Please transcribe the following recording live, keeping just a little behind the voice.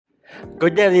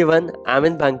Good day everyone, I'm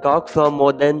in Bangkok for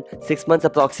more than 6 months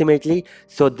approximately.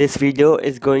 So this video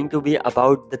is going to be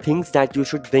about the things that you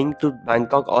should bring to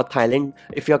Bangkok or Thailand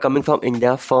if you're coming from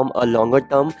India from a longer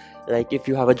term, like if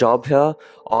you have a job here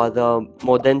or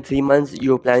more than 3 months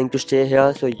you're planning to stay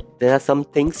here. So there are some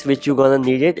things which you're gonna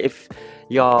need it. If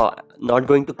you're not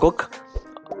going to cook,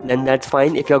 then that's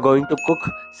fine. If you're going to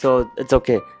cook, so it's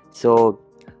okay. So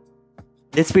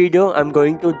this video I'm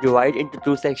going to divide into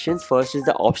two sections. First is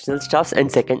the optional stuffs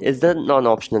and second is the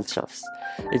non-optional stuffs.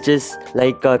 It is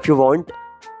like if you want,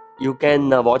 you can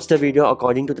watch the video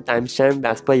according to the timestamp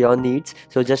as per your needs.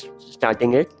 So just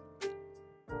starting it.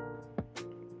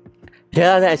 Here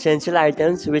are the essential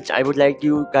items which I would like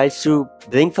you guys to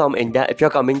bring from India if you're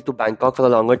coming to Bangkok for a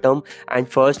longer term. And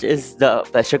first is the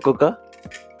pressure cooker.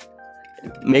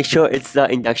 Make sure it's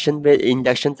the induction with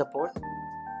induction support.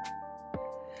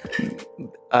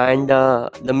 And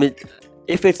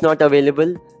if it's not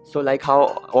available, so like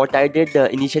what I did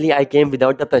initially, I came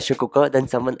without the pressure cooker, then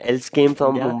someone else came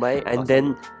from Mumbai, and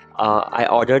then I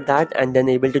ordered that and then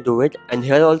able to do it. And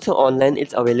here also online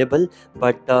it's available,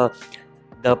 but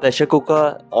the pressure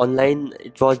cooker online,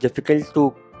 it was difficult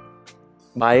to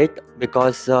buy it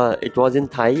because it was in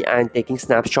Thai, and taking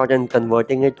snapshot and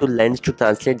converting it to lens to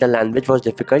translate the language was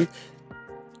difficult.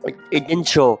 It didn't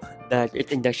show that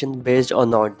it's induction based or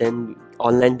not, then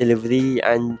online delivery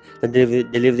and the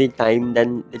delivery time,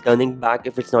 then returning back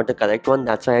if it's not the correct one.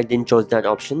 That's why I didn't choose that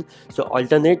option. So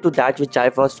alternate to that which I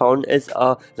first found is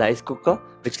a rice cooker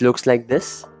which looks like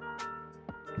this.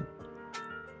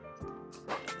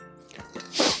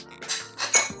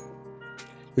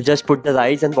 You just put the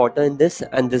rice and water in this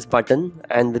and this button,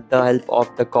 and with the help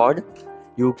of the cord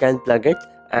you can plug it,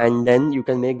 and then you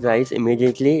can make rice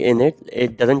immediately in it.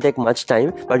 It doesn't take much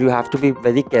time, but you have to be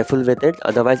very careful with it,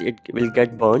 otherwise it will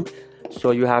get burnt.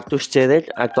 So you have to stir it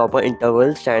at proper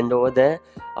intervals, stand over there.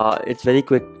 It's very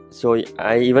quick. So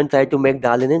I even tried to make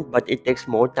dal in it, but it takes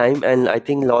more time, and I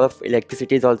think a lot of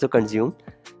electricity is also consumed.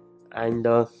 And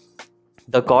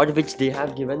the cord which they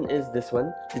have given is this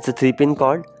one. It's a 3-pin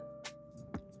cord.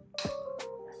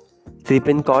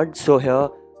 3-pin cord. So here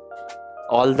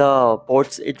all the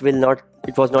ports, it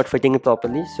was not fitting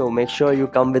properly. So make sure you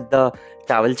come with the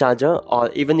travel charger, or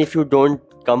even if you don't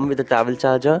come with the travel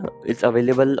charger, it's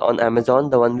available on Amazon,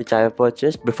 the one which I have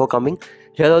purchased before coming.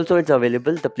 Here also it's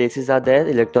available. The places are there,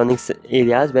 electronics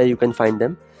areas where you can find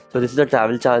them. So this is a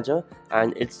travel charger,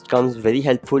 and it comes very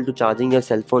helpful to charging your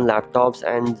cell phone, laptops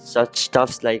and such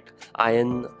stuffs like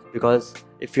iron, because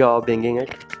if you are bringing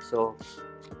it. So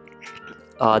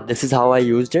this is how I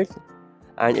used it,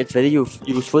 and it's very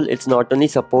useful. It's not only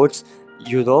supports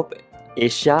Europe,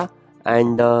 Asia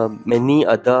and many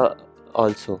other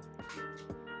also.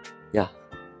 Yeah,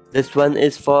 this one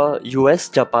is for US,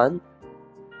 Japan,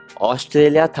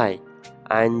 Australia, Thai,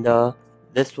 and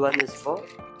this one is for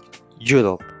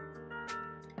Europe.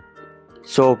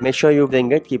 So make sure you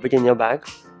bring it, keep it in your bag,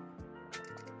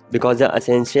 because the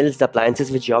essentials, the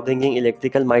appliances which you're bringing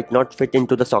electrical might not fit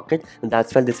into the socket, and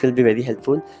that's why this will be very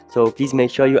helpful. So please make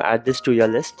sure you add this to your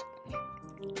list.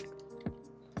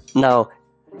 Now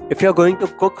if you're going to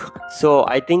cook, so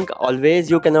I think always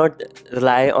you cannot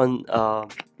rely on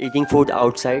eating food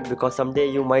outside, because someday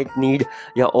you might need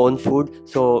your own food.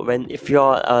 So if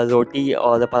you're a roti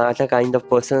or the paratha kind of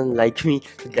person like me,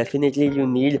 definitely you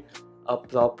need a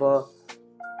proper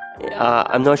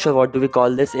I'm not sure what do we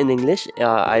call this in English.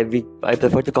 I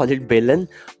prefer to call it belan,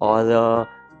 or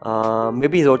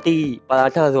maybe roti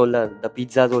paratha roller, the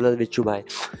pizza roller which you buy.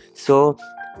 So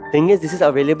thing is, this is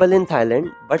available in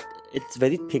Thailand, but it's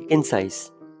very thick in size.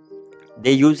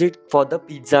 They use it for the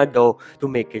pizza dough to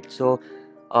make it. So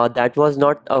that was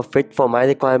not a fit for my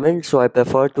requirement, so I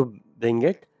prefer to bring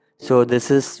it. So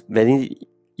this is very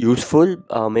useful.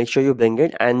 Make sure you bring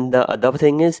it. And the other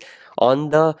thing is,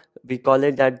 we call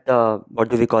it that what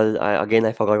do we call, again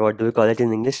I forgot what do we call it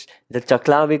in English, the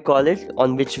chakla we call it,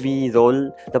 on which we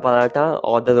roll the paratha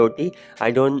or the roti. I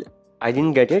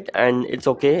didn't get it, and it's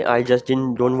okay. I just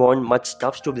don't want much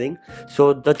stuffs to bring.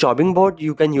 So the chopping board,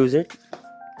 you can use it.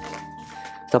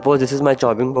 Suppose this is my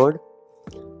chopping board.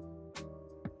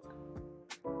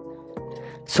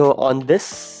 So on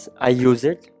this I use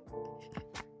it.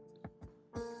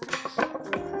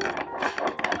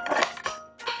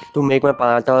 To make my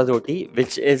paratha or roti,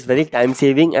 which is very time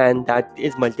saving, and that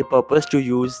is multi-purpose, to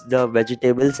use the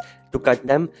vegetables to cut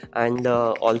them, and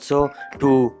also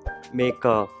to make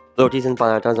rotis and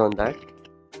parathas on that.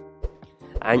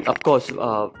 And of course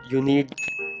you need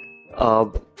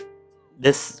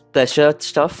this pressure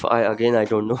stuff. I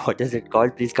don't know what is it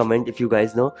called. Please comment if you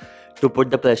guys know. to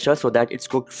put the pressure so that it's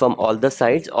cooked from all the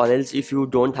sides. Or else if you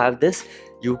don't have this,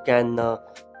 you can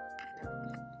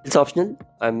it's optional,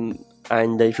 and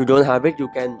if you don't have it, you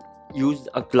can use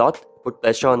a cloth, put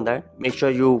pressure on that. Make sure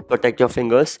you protect your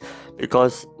fingers,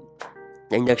 because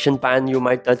the induction pan, you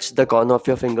might touch the corner of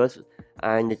your fingers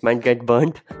and it might get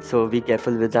burnt, so be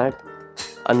careful with that.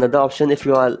 Another option, if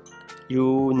you'll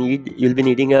be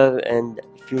needing and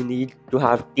if you need to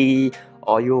have tea,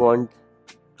 or you want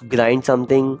to grind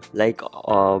something like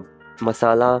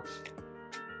masala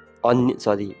on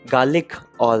garlic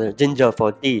or ginger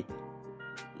for tea,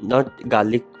 not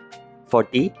garlic for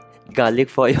tea, garlic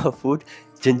for your food,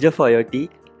 ginger for your tea.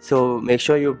 So make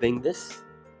sure you bring this,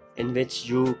 in which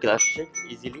you crush it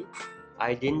easily.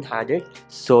 I didn't had it,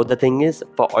 so the thing is,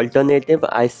 for alternative,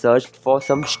 I searched for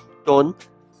some stone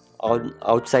on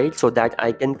outside so that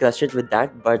I can crush it with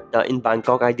that. But in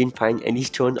Bangkok, I didn't find any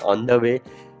stone on the way.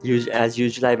 As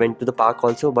usual, I went to the park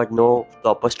also, but no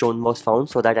proper stone was found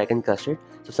so that I can crush it.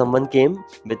 So someone came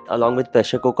along with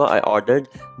pressure cooker. I ordered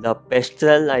the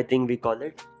pestle, I think we call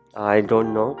it. I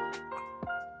don't know.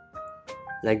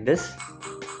 Like this.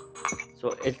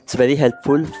 So it's very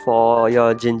helpful for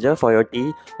your ginger, for your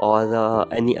tea,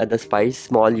 or any other spice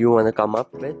small you wanna come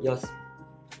up with. Your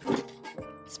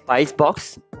spice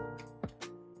box,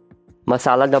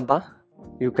 masala dabba,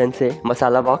 you can say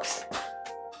masala box.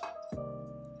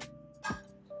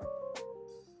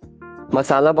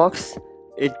 Masala box,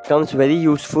 it comes very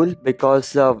useful,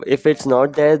 because if it's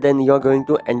not there, then you're going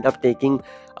to end up taking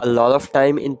a lot of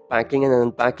time in packing and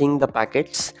unpacking the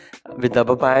packets with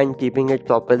rubber band, keeping it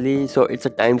properly. So it's a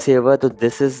time saver. So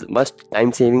this is must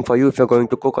time saving for you if you're going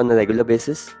to cook on a regular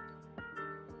basis.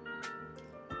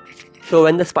 So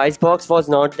when the spice box was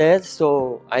not there,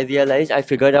 so I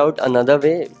figured out another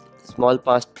way. Small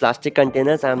plastic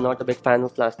containers. I am not a big fan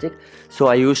of plastic, so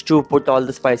I used to put all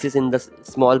the spices in the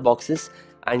small boxes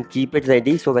and keep it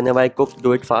ready. So whenever I cook,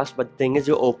 do it fast. But the thing is,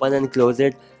 you open and close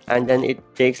it, and then it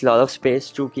takes a lot of space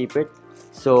to keep it.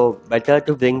 So better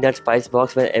to bring that spice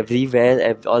box where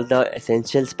everywhere all the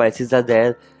essential spices are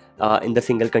there in the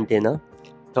single container.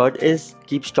 Third is,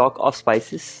 keep stock of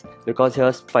spices, because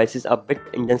here spices are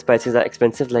Indian spices are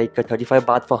expensive, like 35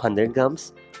 baht for 100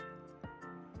 grams.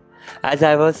 As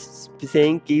I was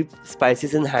saying, keep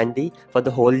spices in handy for the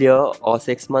whole year or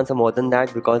 6 months or more than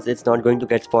that, because it's not going to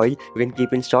get spoiled. You can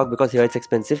keep in stock, because here it's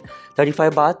expensive.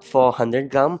 35 baht for 100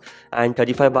 gram, and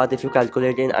 35 baht if you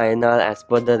calculate in INR, as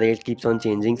per the rate keeps on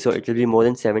changing, so it will be more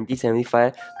than 70-75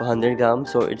 for 100 grams.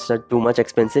 So it's not too much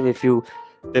expensive if you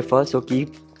prefer. So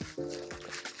keep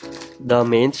the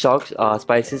main stocks,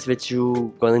 spices which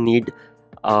you gonna need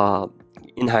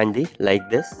in handy, like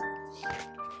this.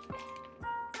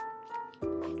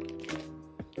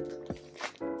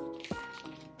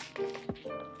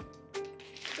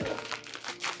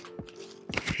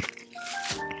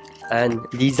 And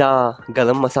these are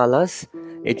garam masalas.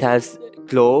 It has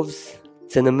cloves,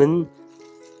 cinnamon.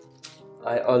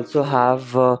 I also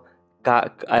have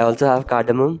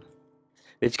cardamom,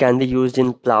 which can be used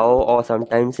in plow or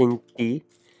sometimes in tea.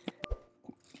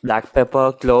 Black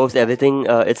pepper, cloves, everything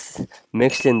it's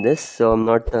mixed in this, so I'm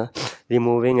not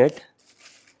removing it.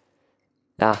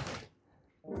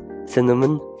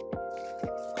 Cinnamon,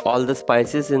 all the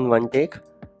spices in one take.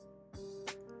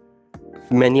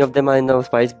 Many of them are in the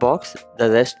spice box, the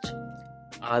rest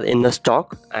are in the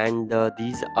stock, and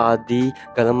these are the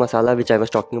garam masala which I was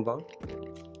talking about.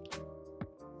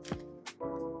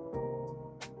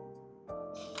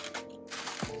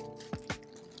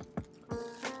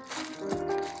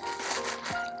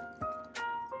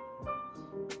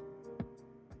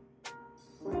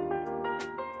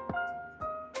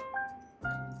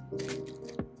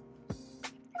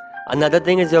 Another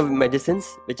thing is your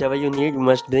medicines, whichever you need, you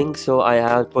must bring. So I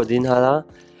have Podinhara,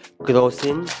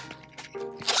 Crocin.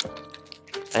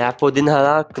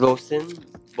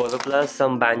 Boroplus,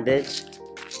 some bandage.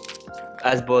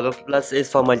 As Boroplus is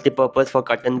for multi-purpose for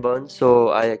cut and burn,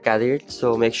 so I carry it.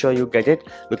 So make sure you get it,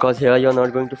 because here you're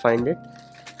not going to find it.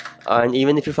 And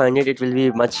even if you find it, it will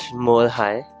be much more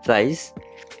high price.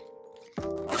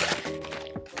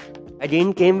 I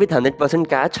didn't came with 100%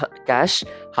 cash.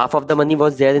 Half of the money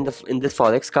was there in this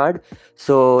forex card,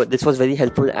 so this was very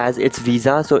helpful, as it's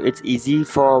Visa, so it's easy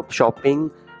for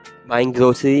shopping, buying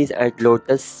groceries at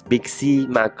Lotus, Big C,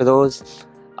 Macros,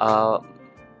 not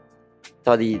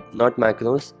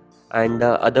Macros, and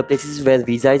other places where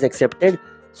Visa is accepted.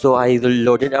 So I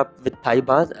loaded up with Thai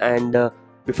baht, and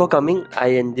before coming,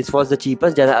 and this was the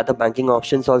cheapest. There are other banking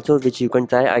options also which you can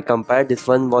try. I compared, this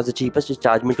one was the cheapest. It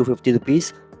charged me 250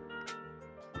 rupees.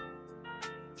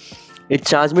 It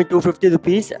charged me 250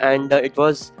 rupees, and it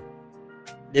was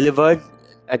delivered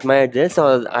at my address,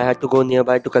 or I had to go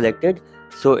nearby to collect it.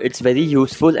 So it's very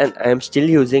useful and I am still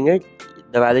using it.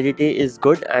 The validity is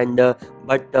good, and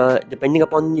but depending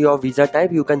upon your visa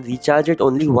type, you can recharge it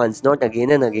only once, not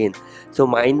again and again. So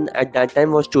mine at that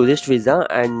time was tourist visa,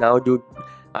 and now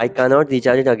I cannot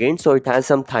recharge it again. So it has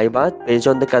some Thai baht. Based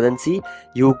on the currency,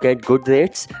 you get good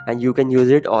rates and you can use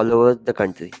it all over the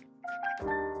country.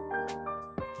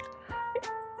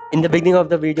 In the beginning of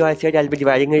the video, I said I'll be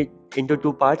dividing it into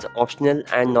two parts, optional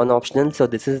and non-optional. So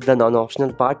this is the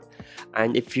non-optional part,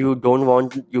 and if you don't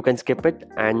want, you can skip it,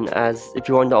 and as if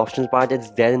you want the optional part, it's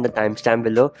there in the timestamp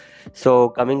below. So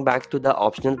coming back to the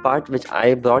optional part, which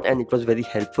I brought, and it was very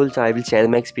helpful, so I will share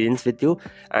my experience with you.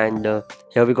 And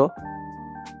here we go.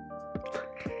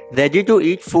 Ready to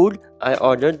eat food. I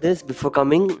ordered this before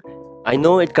coming. I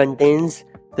know it contains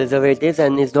preservatives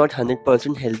and is not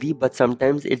 100% healthy, but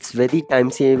sometimes it's very time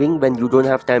saving when you don't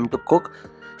have time to cook.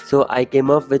 So I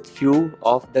came up with few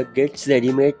of the kits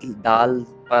ready-made: dal,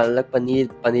 palak paneer,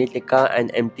 paneer tikka,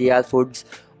 and MTR foods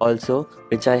also,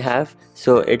 which I have.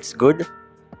 So it's good.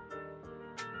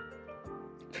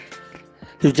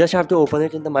 You just have to open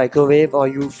it in the microwave, or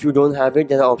if you don't have it,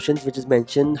 there are options which is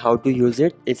mentioned how to use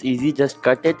it. It's easy, just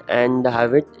cut it and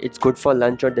have it. It's good for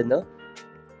lunch or dinner,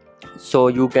 so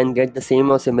you can get the same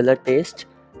or similar taste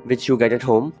which you get at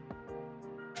home.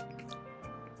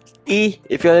 Tea,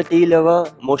 if you're a tea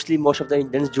lover, most of the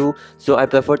Indians do, so I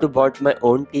prefer to bought my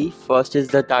own tea. First is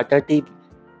the Tata tea,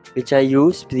 which I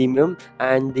use premium,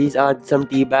 and these are some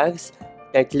tea bags.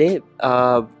 Tetley,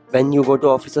 when you go to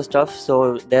office or stuff,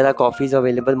 so there are coffees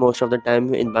available most of the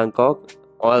time in Bangkok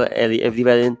or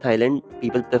everywhere in Thailand.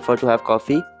 People prefer to have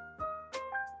coffee,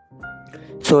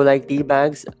 so like tea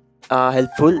bags are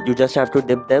helpful. You just have to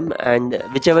dip them, and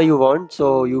whichever you want,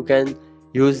 so you can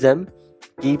use them.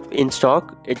 Keep in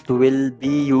stock, it will be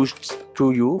used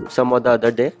to you some or the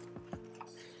other day.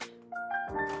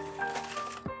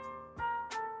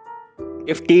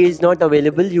 If tea is not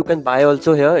available, you can buy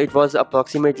also here. It was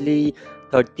approximately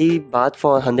 30 baht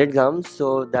for 100 grams,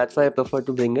 so that's why I prefer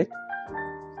to bring it.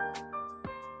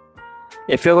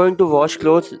 If you're going to wash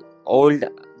clothes old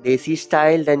desi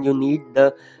style, then you need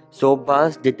the soap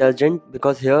bars detergent,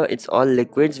 because here it's all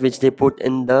liquids which they put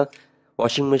in the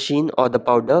washing machine or the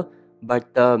powder. But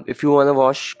if you want to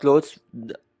wash clothes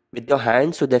with your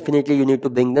hands, so definitely you need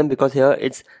to bring them, because here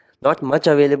it's not much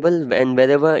available, and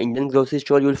wherever Indian grocery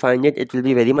store you'll find it, it will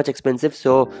be very much expensive.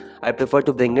 So I prefer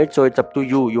to bring it. So it's up to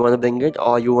you. You want to bring it,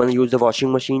 or you want to use the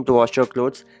washing machine to wash your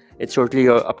clothes. It's totally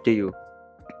up to you.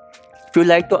 If you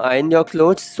like to iron your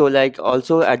clothes, so like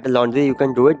also at the laundry you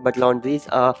can do it, but laundries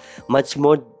are much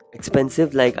more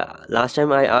expensive. Like last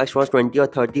time I asked was 20 or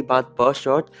 30 baht per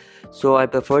shot, so I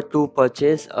prefer to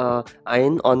purchase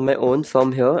iron on my own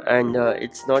from here, and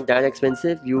it's not that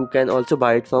expensive. You can also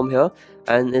buy it from here,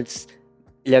 and it's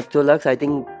Electrolux. I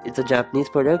think it's a Japanese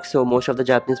product, so most of the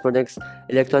Japanese products,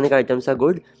 electronic items, are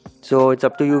good. So it's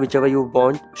up to you, whichever you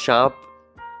want. Sharp,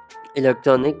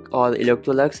 electronic, or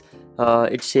Electrolux.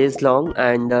 It stays long,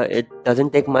 and it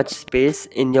doesn't take much space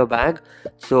in your bag,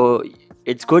 so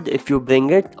it's good if you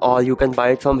bring it, or you can buy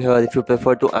it from here if you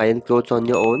prefer to iron clothes on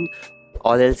your own,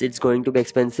 or else it's going to be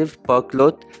expensive per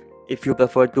cloth if you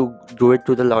prefer to do it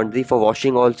to the laundry for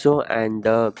washing also, and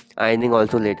ironing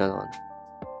also later on.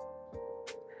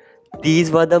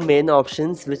 These were the main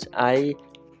options which I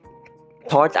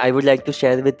thought I would like to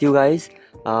share with you guys.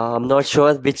 I'm not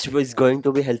sure which was going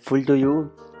to be helpful to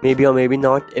you, maybe or maybe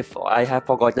not. If I have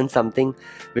forgotten something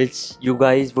which you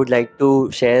guys would like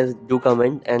to share, do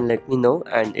comment and let me know,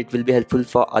 and it will be helpful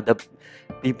for other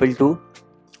people too,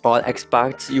 or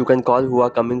expats you can call, who are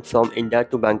coming from India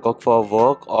to Bangkok for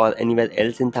work or anywhere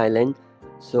else in Thailand.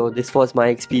 So this was my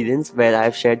experience, where I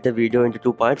have shared the video into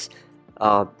two parts: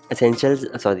 essentials,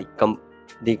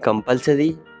 the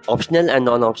compulsory, optional and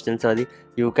non-optional. Sorry,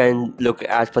 you can look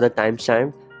at for the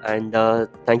timestamp. And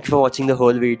thank you for watching the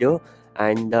whole video,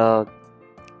 and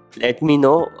let me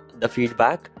know the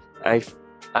feedback if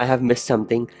I have missed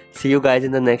something. See you guys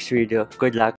in the next video. Good luck.